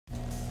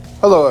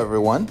Hello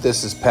everyone,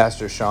 this is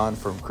Pastor Sean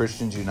from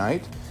Christians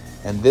Unite,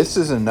 and this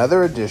is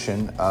another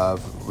edition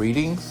of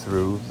Reading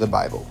Through the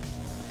Bible.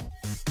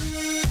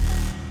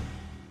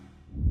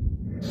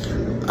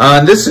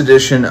 On this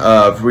edition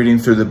of Reading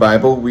Through the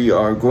Bible, we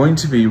are going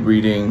to be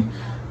reading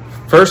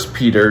 1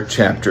 Peter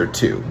chapter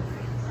 2.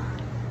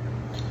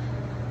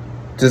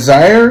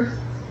 Desire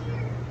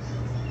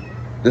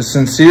the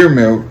sincere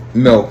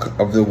milk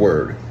of the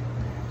word.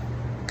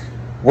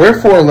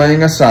 Wherefore,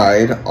 laying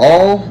aside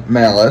all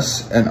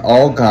malice and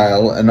all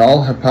guile and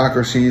all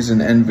hypocrisies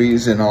and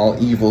envies and all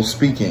evil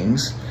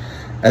speakings,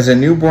 as a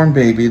newborn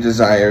baby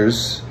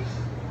desires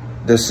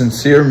the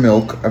sincere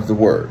milk of the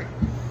word,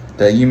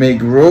 that ye may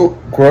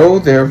grow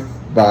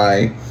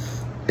thereby,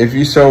 if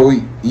you so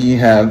ye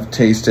have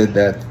tasted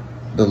that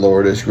the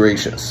Lord is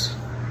gracious.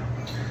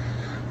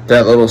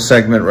 That little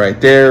segment right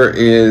there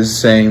is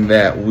saying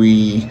that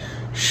we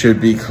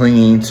should be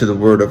clinging to the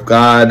word of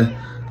God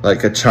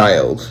like a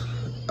child.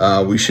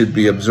 We should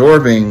be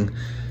absorbing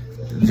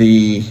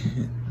the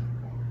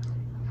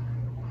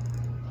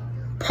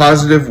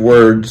positive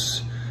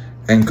words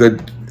and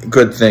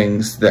good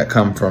things that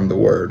come from the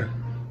Word.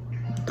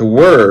 The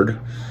Word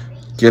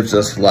gives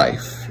us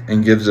life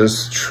and gives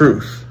us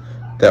truth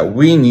that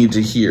we need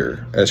to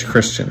hear as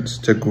Christians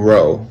to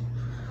grow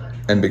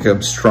and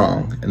become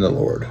strong in the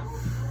Lord.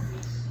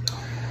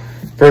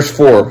 Verse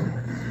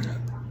 4,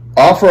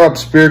 offer up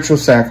spiritual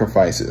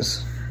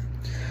sacrifices,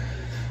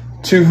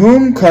 to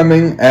whom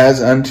coming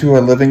as unto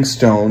a living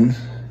stone,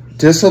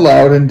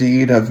 disallowed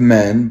indeed of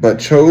men, but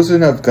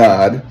chosen of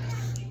God,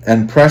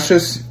 and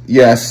precious,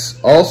 yes,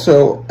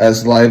 also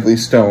as lively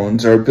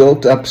stones, are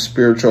built up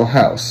spiritual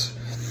house,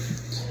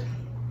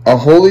 a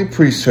holy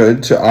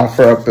priesthood, to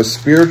offer up a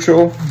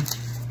spiritual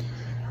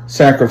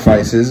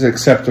sacrifices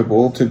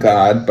acceptable to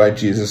God by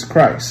Jesus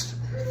Christ.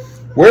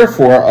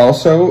 Wherefore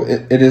also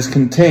it is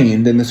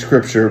contained in the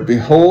Scripture,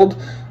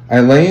 behold,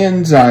 I lay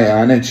in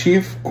Zion a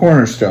chief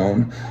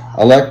cornerstone,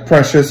 elect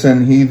precious,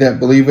 and he that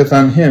believeth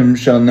on him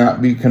shall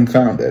not be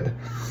confounded.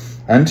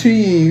 Unto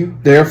ye,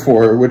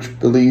 therefore, which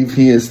believe,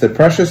 he is the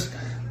precious,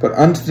 but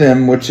unto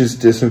them which is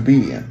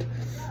disobedient.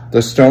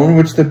 The stone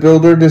which the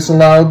builder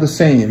disallowed, the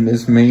same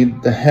is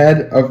made the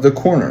head of the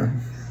corner.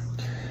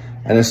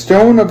 And a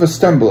stone of a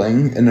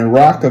stumbling, and a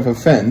rock of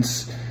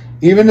offense,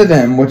 even to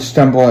them which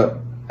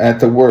stumble at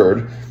the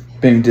word,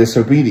 being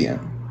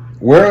disobedient.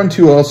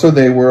 Whereunto also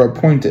they were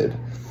appointed.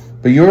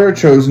 But you are a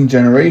chosen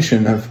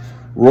generation, of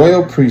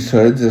royal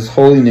priesthoods, as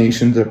holy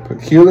nations, a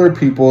peculiar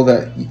people,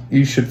 that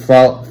you should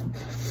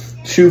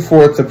shew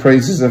forth the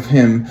praises of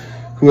him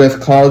who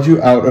hath called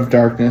you out of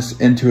darkness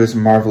into his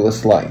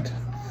marvelous light,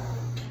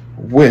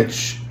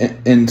 which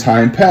in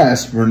time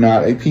past were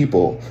not a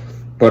people,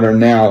 but are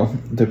now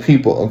the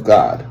people of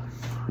God,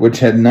 which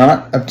had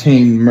not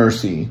obtained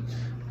mercy,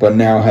 but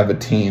now have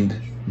attained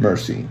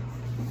mercy.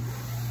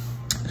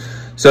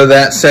 So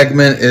that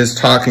segment is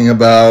talking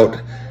about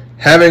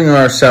having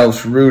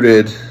ourselves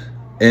rooted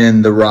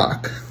in the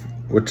rock,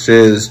 which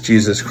is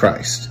Jesus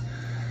Christ.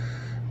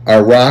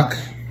 Our rock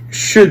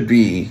should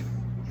be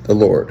the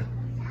Lord.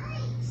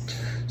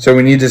 So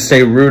we need to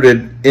stay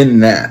rooted in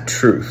that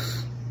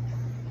truth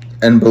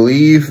and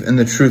believe in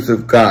the truth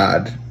of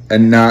God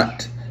and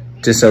not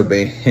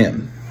disobey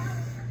him.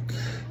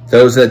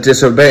 Those that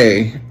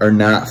disobey are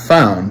not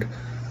found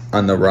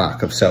on the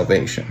rock of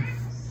salvation.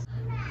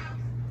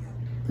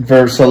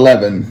 Verse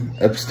 11,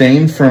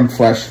 abstain from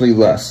fleshly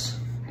lusts.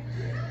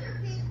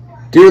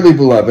 Dearly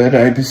beloved,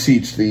 I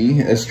beseech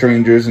thee, as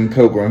strangers and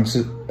pilgrims,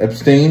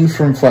 abstain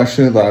from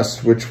fleshly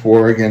lusts which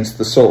war against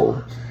the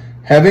soul,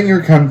 having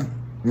your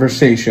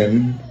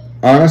conversation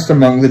honest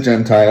among the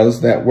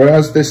Gentiles, that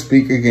whereas they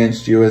speak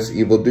against you as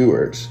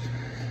evildoers,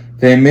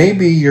 that may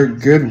be your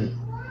good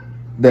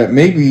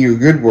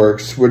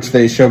works, which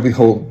they shall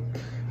behold,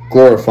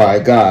 glorify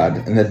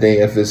God in the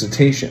day of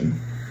visitation.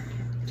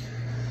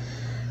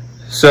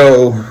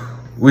 So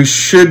we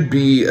should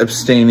be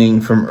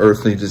abstaining from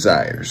earthly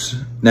desires.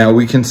 Now,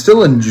 we can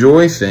still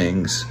enjoy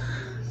things,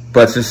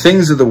 but the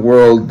things of the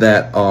world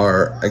that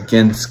are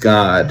against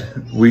God,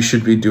 we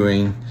should be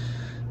doing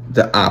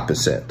the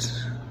opposite.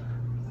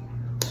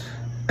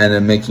 And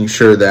then making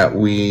sure that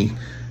we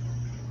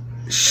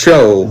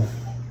show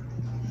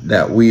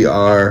that we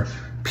are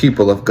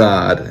people of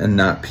God and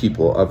not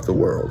people of the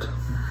world.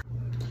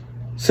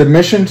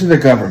 Submission to the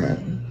government.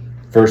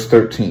 Verse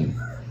 13.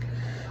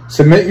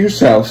 Submit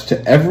yourselves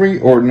to every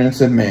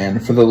ordinance of man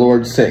for the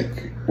Lord's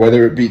sake,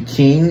 whether it be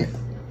king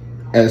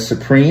as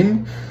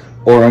supreme,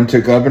 or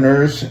unto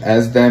governors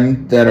as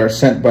them that are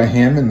sent by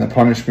him in the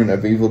punishment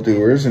of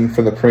evildoers, and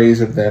for the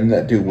praise of them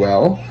that do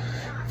well.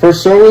 For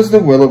so is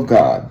the will of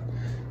God,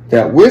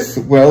 that with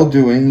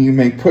well-doing you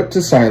may put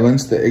to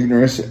silence the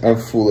ignorance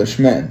of foolish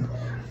men,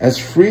 as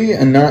free,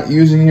 and not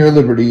using your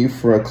liberty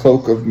for a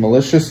cloak of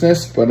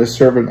maliciousness, but a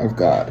servant of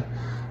God.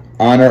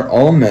 Honor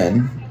all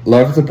men,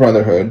 love the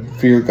brotherhood,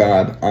 fear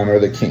God, honor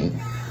the king.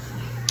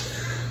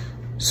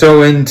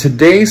 So in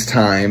today's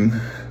time,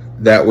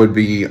 that would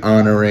be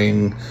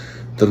honoring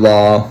the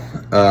law,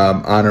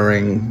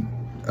 honoring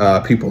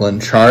people in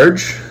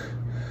charge,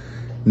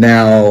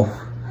 Now,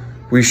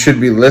 we should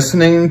be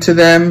listening to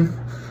them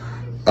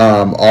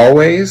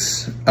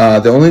always.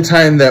 The only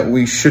time that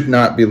we should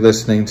not be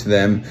listening to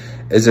them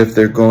is if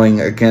they're going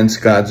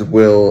against God's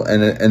will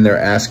and they're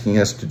asking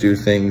us to do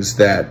things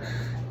that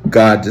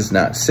God does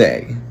not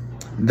say.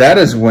 That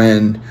is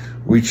when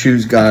we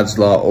choose God's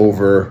law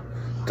over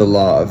the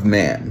law of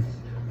man.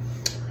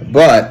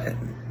 But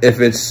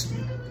if it's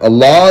a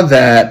law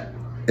that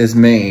is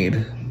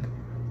made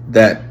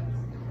that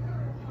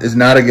is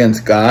not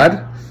against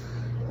God,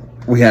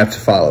 we have to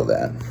follow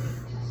that.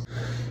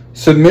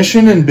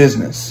 Submission in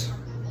business.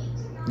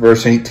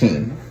 Verse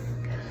 18.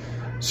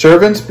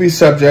 Servants, be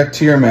subject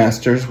to your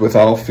masters with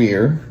all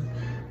fear,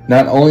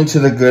 not only to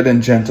the good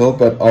and gentle,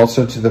 but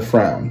also to the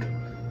frowned.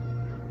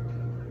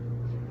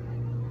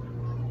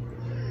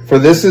 For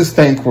this is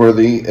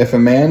thankworthy, if a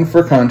man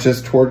for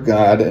conscience toward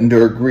God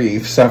endure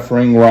grief,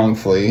 suffering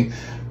wrongfully.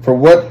 For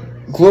what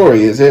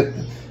glory is it,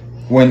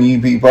 when ye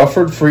be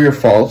buffered for your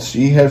faults,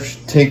 ye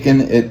have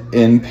taken it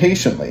in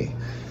patiently?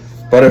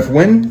 But if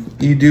when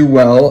ye do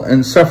well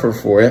and suffer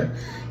for it,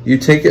 you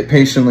take it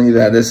patiently,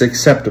 that is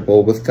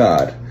acceptable with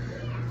God.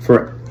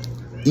 For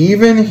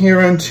even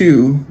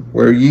hereunto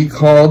were ye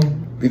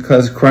called,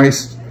 because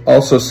Christ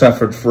also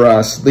suffered for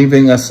us,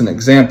 leaving us an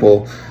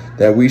example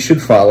that we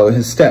should follow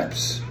his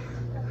steps,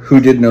 who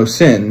did no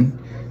sin,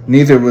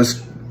 neither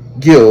was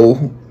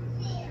guile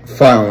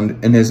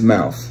found in his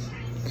mouth.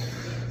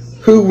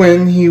 Who,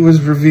 when he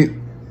was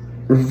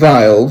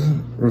reviled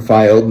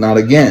not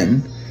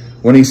again.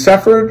 When he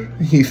suffered,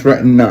 he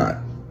threatened not,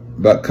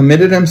 but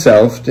committed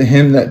himself to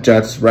him that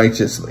judged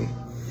righteously,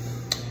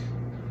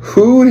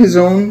 who his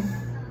own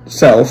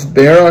self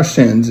bare our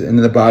sins in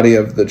the body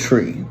of the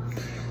tree,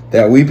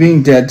 that we,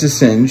 being dead to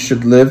sin,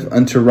 should live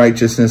unto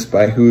righteousness,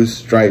 by whose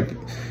stripe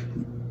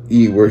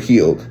ye were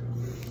healed.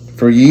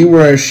 For ye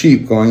were as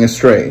sheep going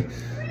astray,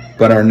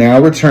 but are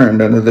now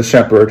returned unto the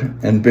shepherd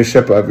and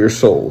bishop of your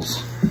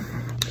souls.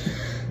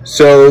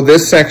 So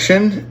this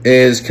section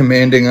is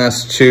commanding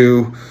us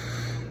to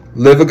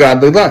live a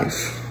godly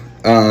life.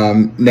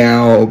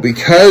 Now,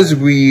 because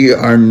we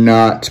are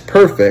not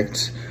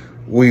perfect,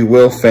 we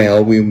will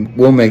fail, we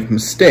will make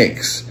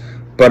mistakes,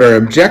 but our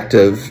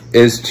objective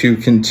is to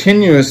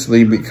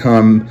continuously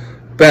become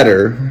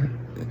better,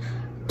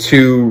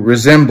 to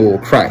resemble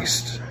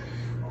Christ.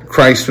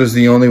 Christ was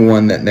the only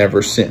one that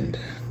never sinned.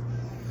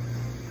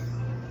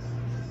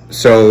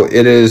 So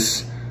it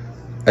is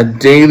a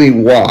daily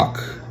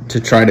walk to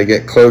try to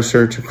get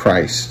closer to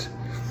Christ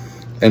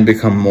and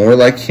become more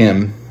like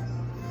him.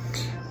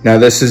 Now,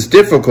 this is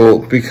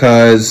difficult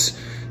because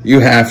you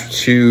have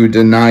to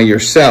deny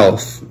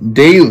yourself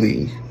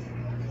daily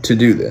to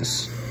do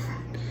this.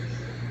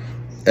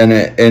 And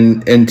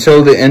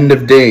until the end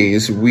of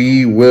days,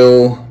 we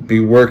will be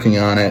working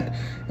on it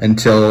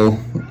until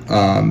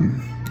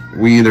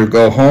we either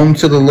go home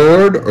to the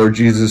Lord or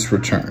Jesus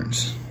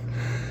returns.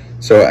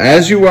 So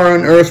as you are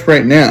on earth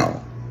right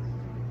now,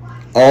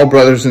 all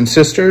brothers and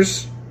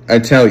sisters, I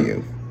tell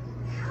you,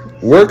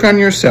 work on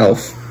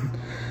yourself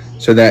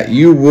so that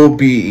you will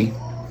be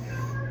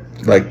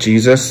like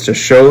Jesus, to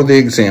show the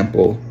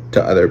example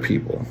to other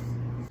people.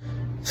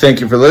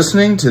 Thank you for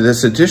listening to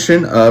this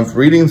edition of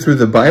Reading Through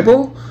the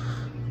Bible.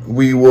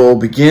 We will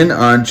begin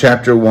on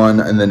chapter 1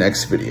 in the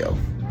next video.